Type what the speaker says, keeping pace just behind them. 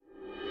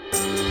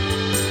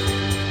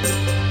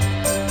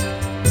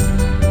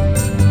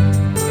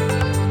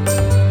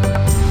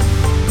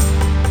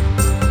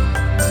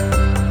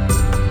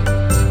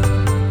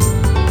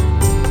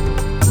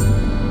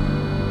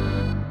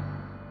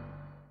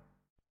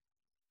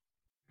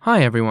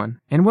Hi everyone,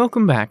 and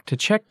welcome back to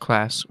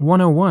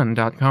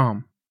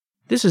CzechClass101.com.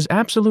 This is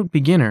Absolute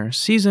Beginner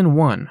Season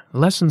 1,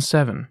 Lesson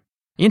 7,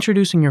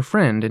 Introducing Your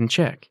Friend in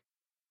Czech.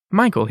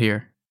 Michael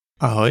here.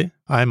 Ahoj,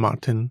 I'm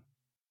Martin.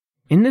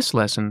 In this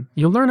lesson,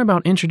 you'll learn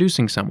about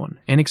introducing someone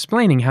and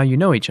explaining how you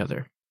know each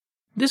other.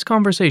 This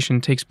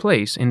conversation takes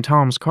place in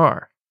Tom's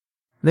car.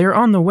 They are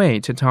on the way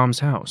to Tom's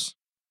house.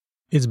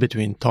 It's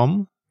between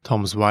Tom,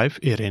 Tom's wife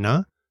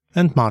Irina,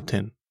 and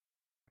Martin.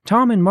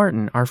 Tom and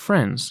Martin are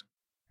friends,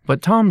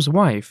 but Tom's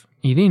wife,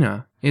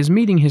 Irina, is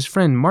meeting his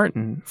friend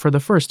Martin for the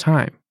first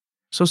time,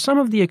 so some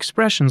of the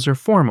expressions are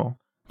formal,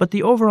 but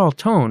the overall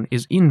tone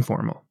is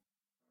informal.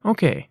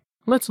 Okay,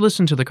 let's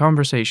listen to the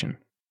conversation.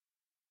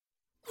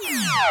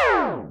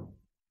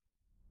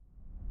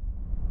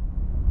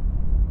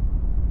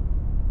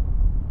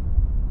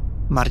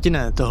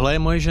 Martine, tohle je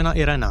moje žena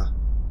Irena.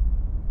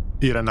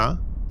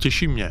 Irena,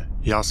 těší mě,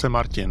 já jsem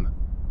Martin.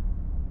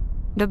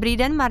 Dobrý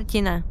den,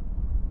 Martine.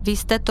 Vy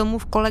jste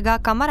Tomův kolega a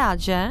kamarád,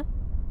 že?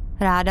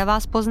 Ráda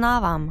vás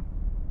poznávám.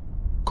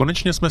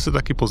 Konečně jsme se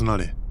taky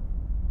poznali.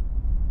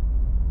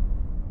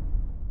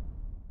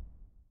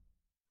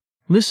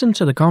 Listen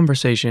to the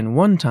conversation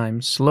one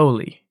time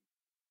slowly.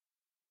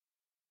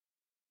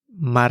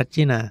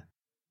 Martine,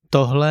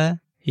 tohle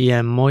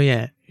je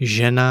moje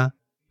žena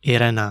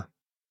Irena.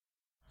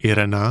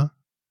 Irena,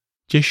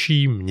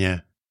 těší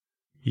mě,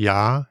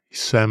 já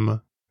jsem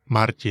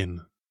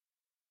Martin.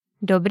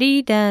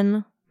 Dobrý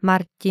den,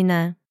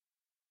 Martine.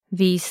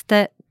 Vy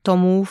jste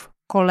Tomův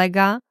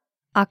kolega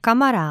a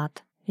kamarád,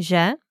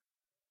 že?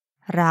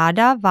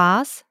 Ráda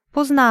vás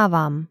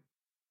poznávám.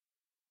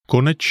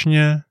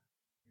 Konečně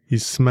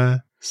jsme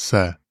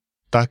se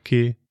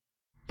taky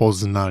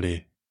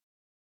poznali.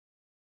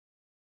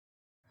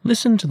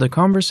 Listen to the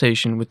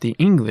conversation with the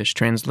English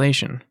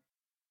translation.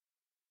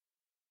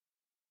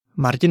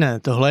 Martine,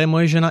 tohle je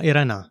moje žena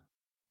Irena.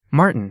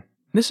 Martin,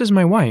 this is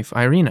my wife,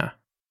 Irina.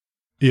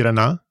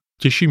 Irena,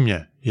 těší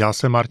mě, já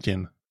jsem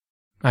Martin.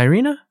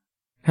 Irina?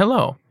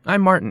 Hello,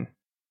 I'm Martin.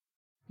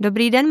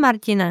 Dobrý den,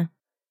 Martine.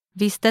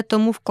 Vy jste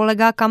Tomův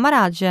kolega a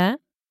kamarád, že?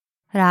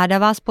 Ráda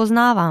vás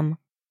poznávám.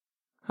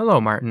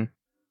 Hello, Martin.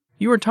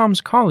 You are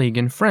Tom's colleague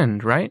and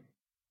friend, right?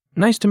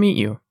 Nice to meet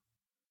you.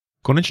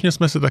 Konečně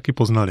jsme se taky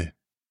poznali.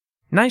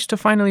 Nice to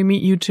finally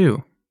meet you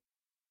too.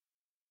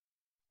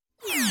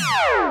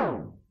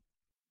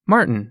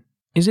 Martin,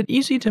 is it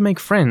easy to make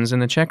friends in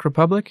the Czech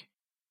Republic?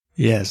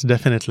 Yes,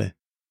 definitely.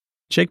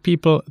 Czech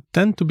people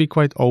tend to be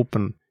quite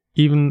open,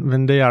 even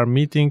when they are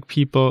meeting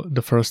people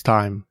the first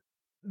time.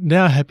 They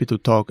are happy to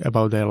talk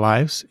about their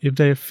lives if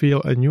they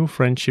feel a new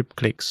friendship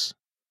clicks.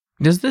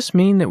 Does this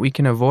mean that we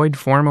can avoid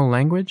formal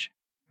language?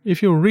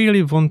 If you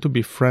really want to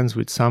be friends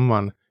with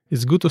someone,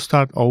 it's good to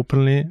start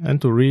openly and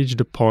to reach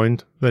the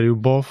point where you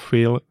both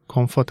feel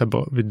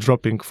comfortable with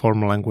dropping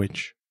formal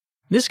language.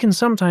 This can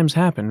sometimes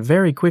happen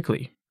very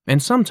quickly,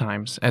 and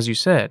sometimes, as you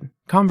said,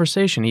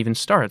 conversation even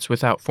starts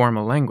without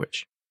formal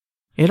language.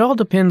 It all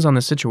depends on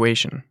the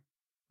situation.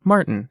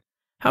 Martin,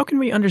 how can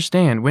we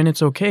understand when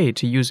it's okay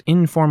to use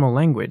informal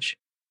language?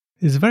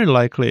 It's very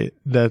likely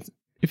that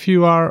if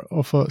you are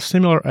of a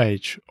similar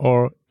age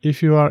or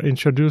if you are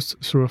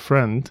introduced through a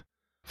friend,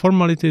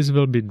 formalities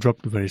will be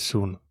dropped very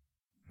soon.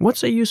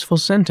 What's a useful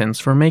sentence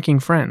for making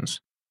friends?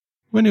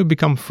 When you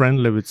become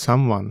friendly with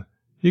someone,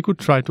 you could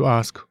try to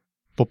ask,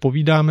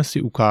 popovídáme si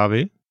u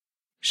kávy?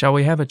 Shall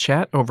we have a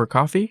chat over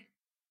coffee?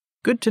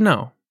 Good to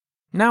know.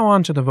 Now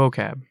on to the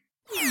vocab.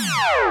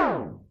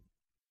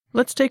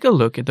 Let's take a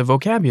look at the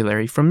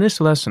vocabulary from this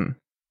lesson.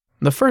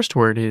 The first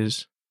word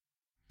is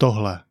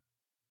Tohle.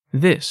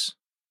 this.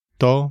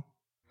 Tohle.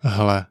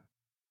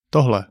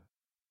 Tohle.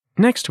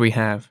 Next we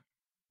have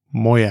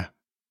Moje.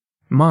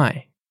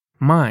 my,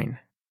 mine.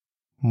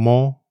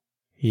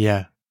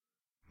 Moje.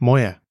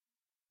 Moje.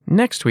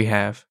 Next we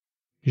have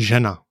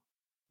Žena.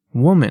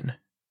 woman.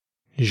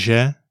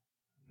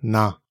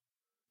 Žena.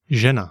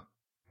 Žena.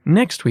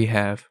 Next we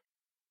have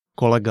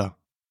Kolega.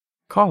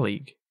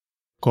 colleague.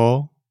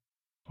 Kolega.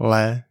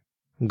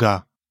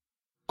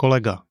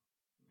 Kolega.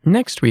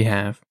 Next we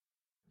have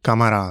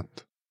Kamarád.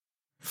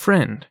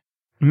 friend,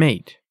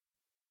 mate.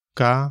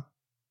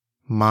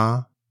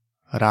 Kamarád.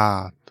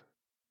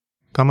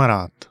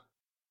 Kamarád.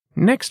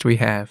 Next we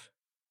have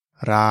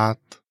Rád.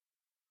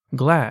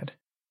 glad,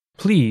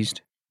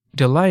 pleased,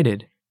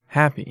 delighted,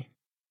 happy.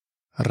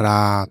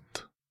 Rád.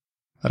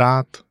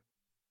 Rád.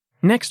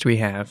 Next we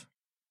have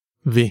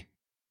Vy.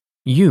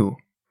 you,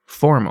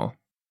 formal.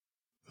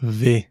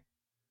 Vy.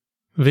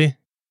 Vy.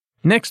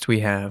 Next we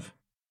have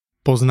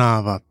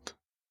Poznávat.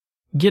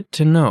 get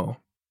to know,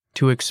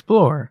 to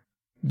explore,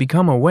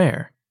 become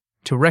aware,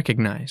 to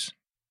recognize.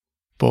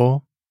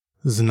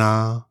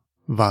 Poznávat.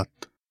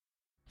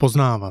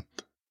 Poznávat.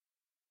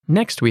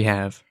 Next we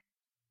have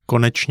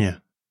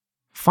Konečně.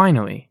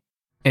 finally,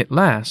 at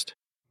last,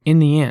 in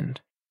the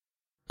end.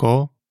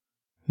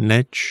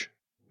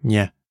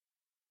 Konečně.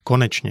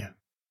 Konečně.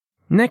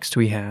 Next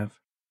we have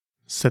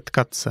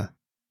Setkat se.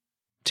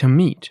 to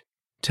meet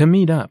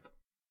up.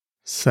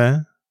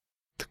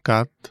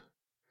 Setkat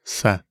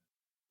se.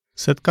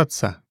 Setkat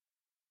se.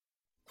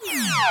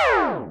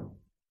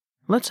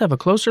 Let's have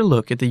a closer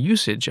look at the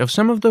usage of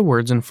some of the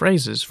words and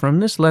phrases from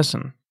this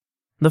lesson.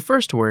 The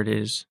first word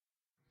is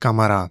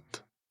kamarád.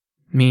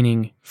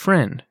 meaning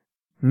friend,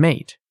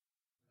 mate.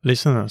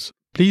 Listeners,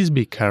 please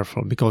be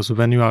careful because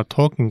when you are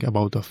talking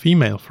about a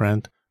female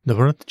friend, the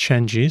word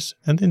changes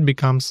and it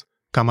becomes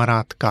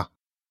kamarádka.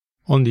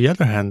 On the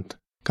other hand,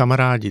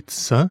 kamarádit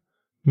s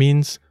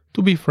means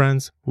to be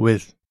friends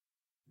with.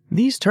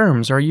 These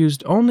terms are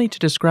used only to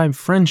describe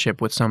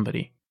friendship with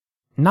somebody,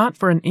 not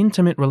for an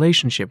intimate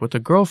relationship with a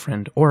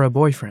girlfriend or a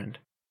boyfriend.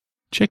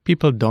 Czech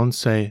people don't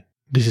say,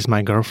 this is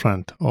my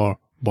girlfriend or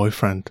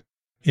boyfriend.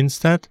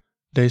 Instead,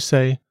 they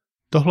say,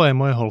 tohle je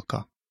moje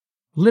holka.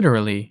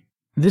 Literally,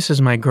 this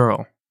is my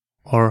girl.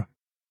 Or,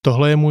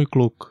 tohle je můj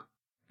kluk.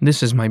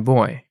 This is my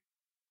boy.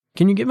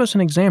 Can you give us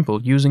an example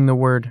using the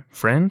word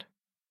friend?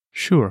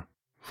 Sure.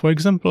 For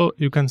example,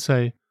 you can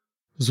say,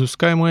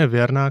 Zuzka je moje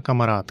věrná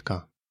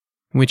kamarádka.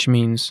 Which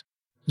means,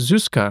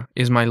 Zuzka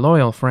is my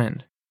loyal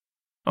friend.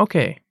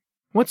 Okay,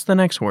 what's the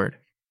next word?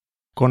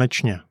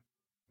 Konečně.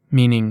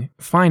 Meaning,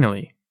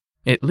 finally,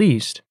 at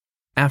least,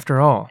 after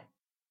all.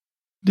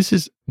 This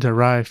is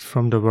derived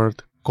from the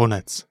word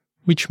konec,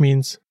 which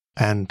means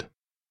end.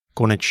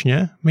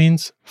 Konečně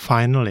means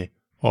finally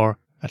or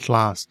at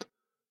last.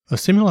 A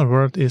similar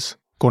word is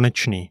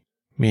konečný,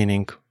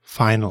 meaning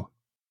final.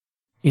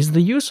 Is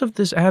the use of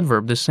this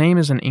adverb the same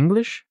as in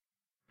English?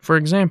 For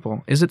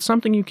example, is it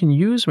something you can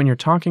use when you're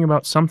talking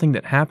about something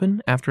that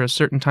happened after a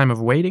certain time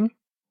of waiting?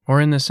 Or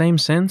in the same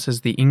sense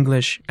as the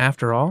English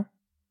after all?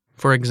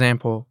 For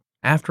example,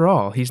 after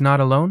all, he's not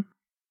alone?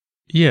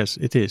 Yes,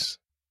 it is.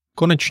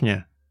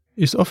 Konečně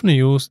is often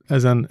used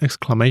as an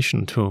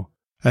exclamation too,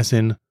 as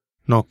in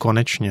no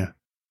konečně.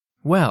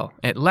 Well,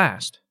 at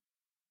last.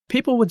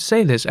 People would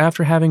say this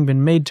after having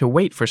been made to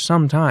wait for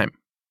some time.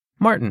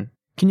 Martin,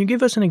 can you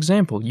give us an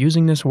example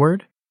using this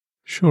word?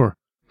 Sure.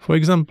 For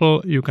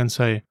example, you can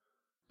say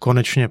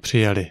konečně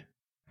přijeli.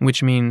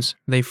 Which means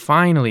they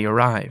finally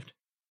arrived.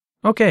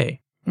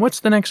 Okay, what's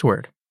the next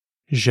word?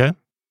 Že?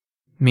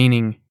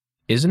 Meaning,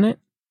 isn't it?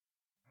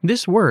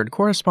 This word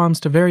corresponds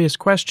to various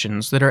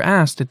questions that are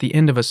asked at the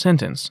end of a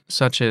sentence,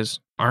 such as,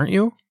 aren't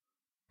you?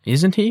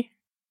 Isn't he?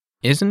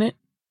 Isn't it?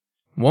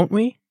 Won't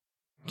we?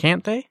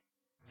 Can't they?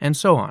 And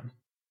so on.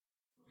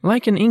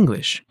 Like in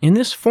English, in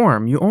this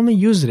form you only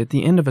use it at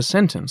the end of a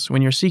sentence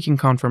when you're seeking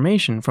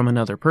confirmation from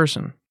another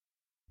person.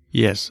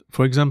 Yes,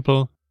 for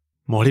example,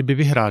 mohli by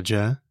vyhrát,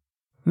 že?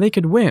 They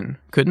could win,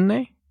 couldn't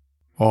they?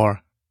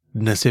 Or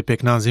dnes je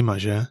pěkná zima,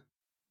 že?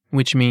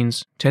 Which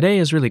means, today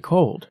is really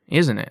cold,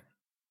 isn't it?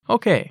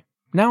 Okay,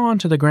 now on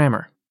to the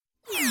grammar.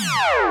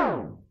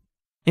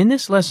 In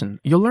this lesson,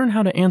 you'll learn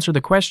how to answer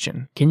the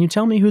question, can you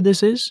tell me who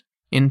this is?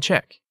 In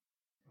Czech.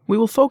 We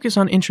will focus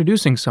on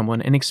introducing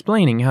someone and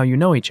explaining how you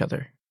know each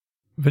other.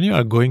 When you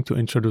are going to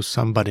introduce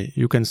somebody,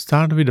 you can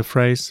start with the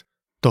phrase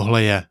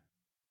tohle je.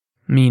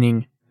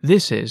 Meaning,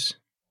 this is.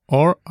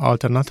 Or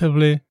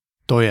alternatively,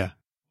 to je,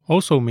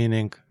 also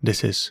meaning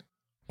this is.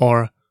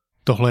 Or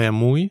tohle je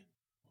můj,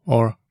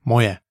 or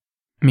moje.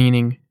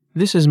 Meaning,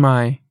 this is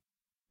my.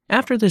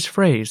 After this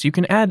phrase, you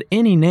can add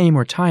any name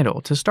or title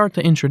to start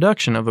the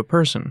introduction of a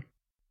person.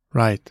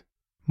 Right.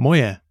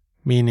 Moje,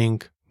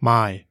 meaning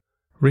my,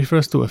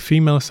 refers to a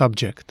female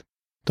subject.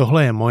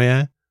 Tohle je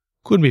moje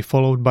could be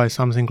followed by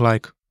something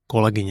like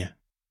kolegyně,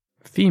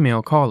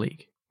 Female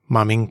colleague.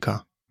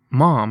 maminka,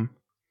 Mom.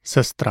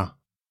 sestra,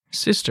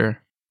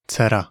 Sister.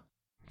 dcera.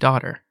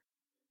 Daughter.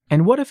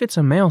 And what if it's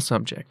a male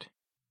subject?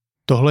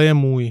 Tohle je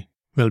můj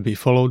will be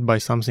followed by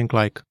something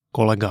like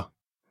kolega,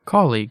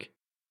 Colleague.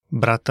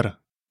 bratr,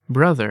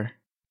 Brother.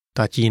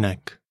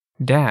 tatínek,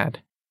 Dad.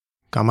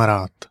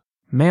 kamarád.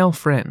 Male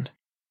friend.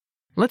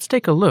 Let's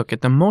take a look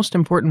at the most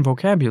important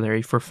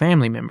vocabulary for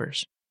family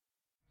members.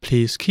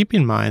 Please keep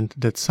in mind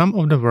that some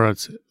of the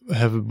words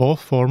have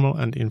both formal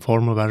and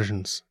informal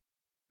versions.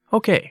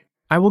 Okay,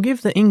 I will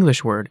give the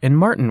English word and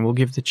Martin will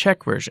give the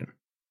Czech version.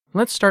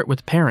 Let's start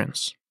with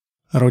parents.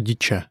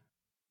 Rodiče,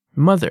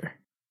 Mother.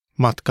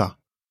 matka,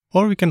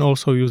 or we can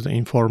also use the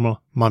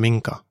informal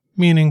maminka,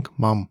 meaning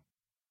mom.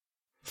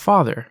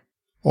 Father.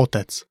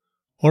 Otec,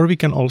 or we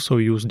can also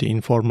use the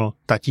informal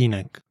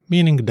tatínek,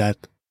 meaning dad.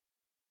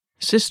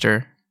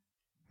 Sister.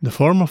 The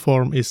formal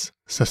form is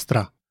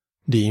sestra,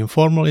 the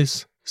informal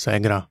is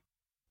ségra.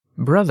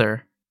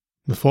 Brother.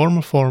 The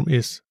formal form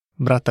is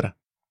bratr,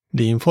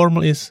 the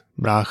informal is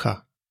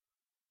brácha.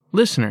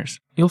 Listeners,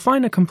 you'll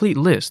find a complete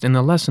list in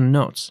the lesson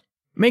notes.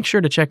 Make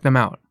sure to check them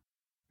out.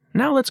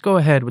 Now let's go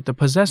ahead with the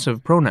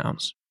possessive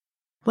pronouns.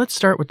 Let's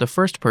start with the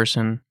first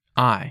person,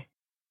 I.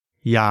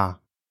 Já.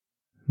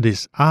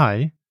 This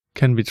I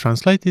can be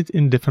translated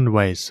in different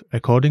ways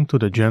according to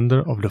the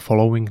gender of the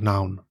following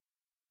noun.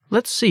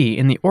 Let's see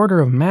in the order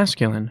of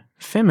masculine,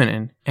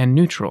 feminine, and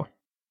neutral.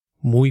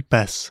 Můj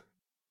pes,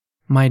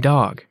 My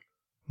dog.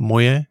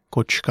 moje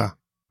kočka,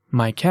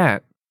 My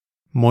cat.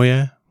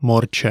 moje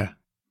morče.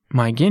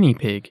 My guinea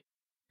pig.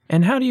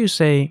 And how do you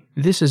say,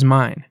 this is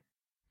mine?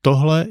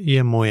 Tohle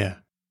je moje.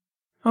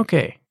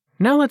 Okay,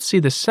 now let's see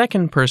the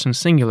second person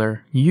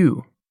singular,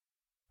 you.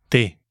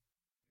 Ty.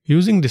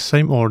 Using the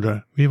same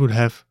order, we would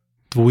have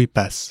tvůj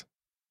pes.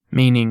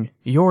 meaning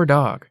your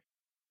dog.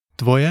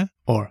 Tvoje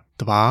or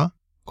tvá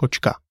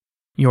kočka.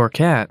 Your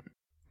cat.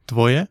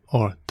 Tvoje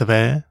or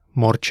tvé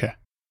morče.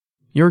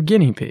 Your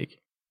guinea pig.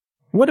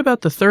 What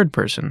about the third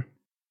person?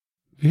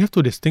 We have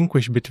to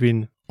distinguish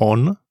between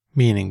on,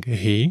 meaning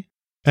he,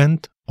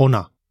 and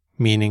ona,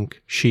 meaning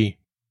she.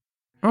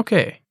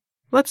 Okay,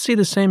 let's see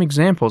the same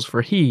examples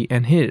for he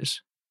and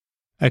his.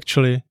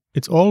 Actually,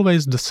 it's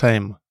always the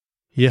same.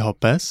 Jeho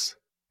pes,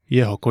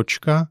 jeho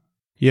kočka,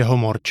 jeho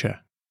morče.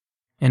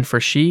 And for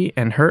she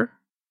and her?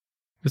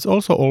 It's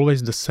also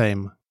always the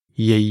same.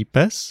 Její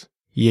pes,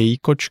 její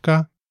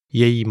kočka,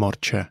 její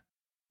morče.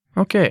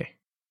 Okay,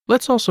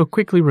 let's also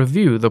quickly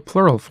review the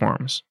plural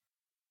forms.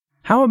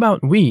 How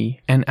about we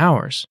and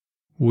ours?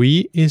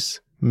 We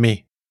is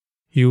my.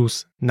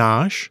 Use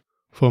náš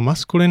for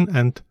masculine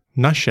and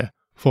naše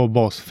for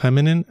both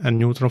feminine and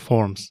neutral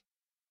forms.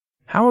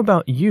 How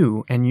about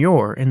you and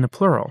your in the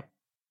plural?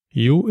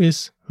 You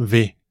is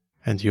vy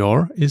and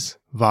your is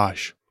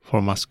váš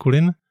for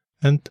masculine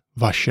and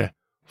vaše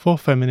for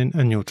feminine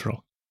and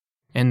neutral.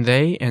 And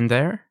they and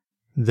their?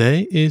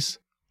 They is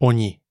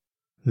oni.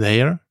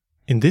 Their,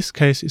 in this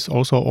case, is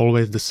also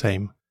always the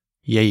same.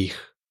 Jejich.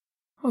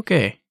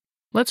 Okay,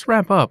 let's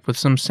wrap up with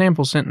some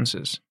sample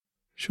sentences.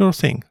 Sure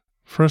thing.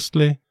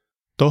 Firstly,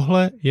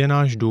 tohle je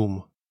náš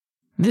dům.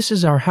 This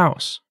is our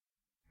house.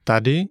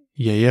 Tady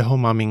je jeho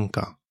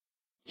maminka.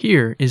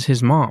 Here is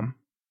his mom.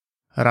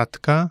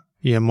 Radka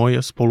je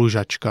moje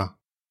spolužačka.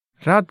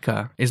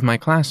 Radka is my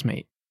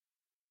classmate.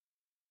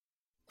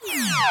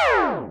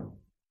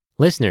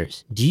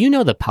 Listeners, do you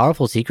know the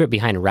powerful secret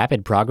behind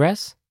rapid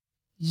progress?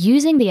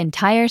 Using the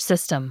entire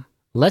system.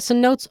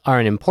 Lesson notes are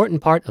an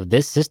important part of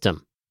this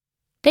system.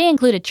 They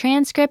include a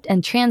transcript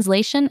and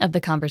translation of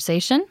the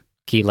conversation,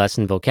 Key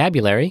lesson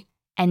vocabulary,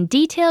 and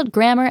detailed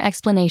grammar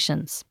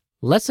explanations.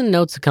 lesson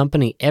notes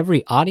accompany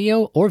every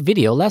audio or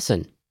video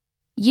lesson.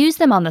 Use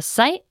them on the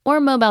site or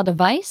mobile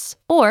device,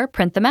 or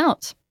print them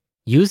out.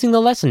 Using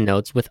the lesson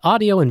notes with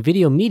audio and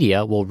video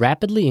media will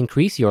rapidly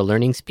increase your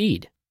learning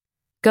speed.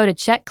 Go to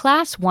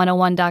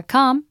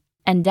czechclass101.com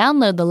and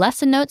download the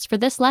lesson notes for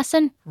this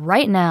lesson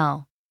right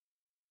now.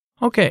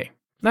 Okay,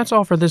 that's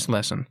all for this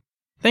lesson.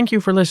 Thank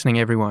you for listening,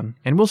 everyone,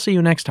 and we'll see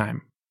you next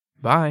time.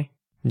 Bye.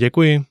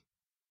 Děkuji.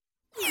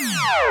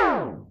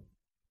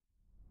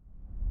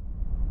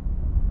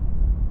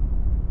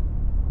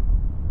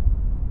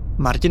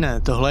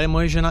 Martine, tohle je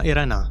moje žena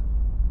Irena.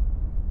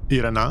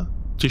 Irena,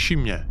 těší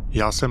mě,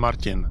 já jsem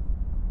Martin.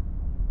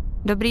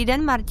 Dobrý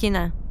den,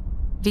 Martine.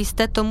 Vy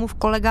jste Tomův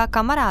kolega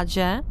kamarád,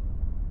 že?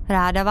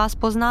 Ráda vás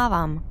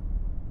poznávám.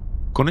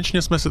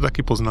 Konečně jsme se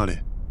taky poznali.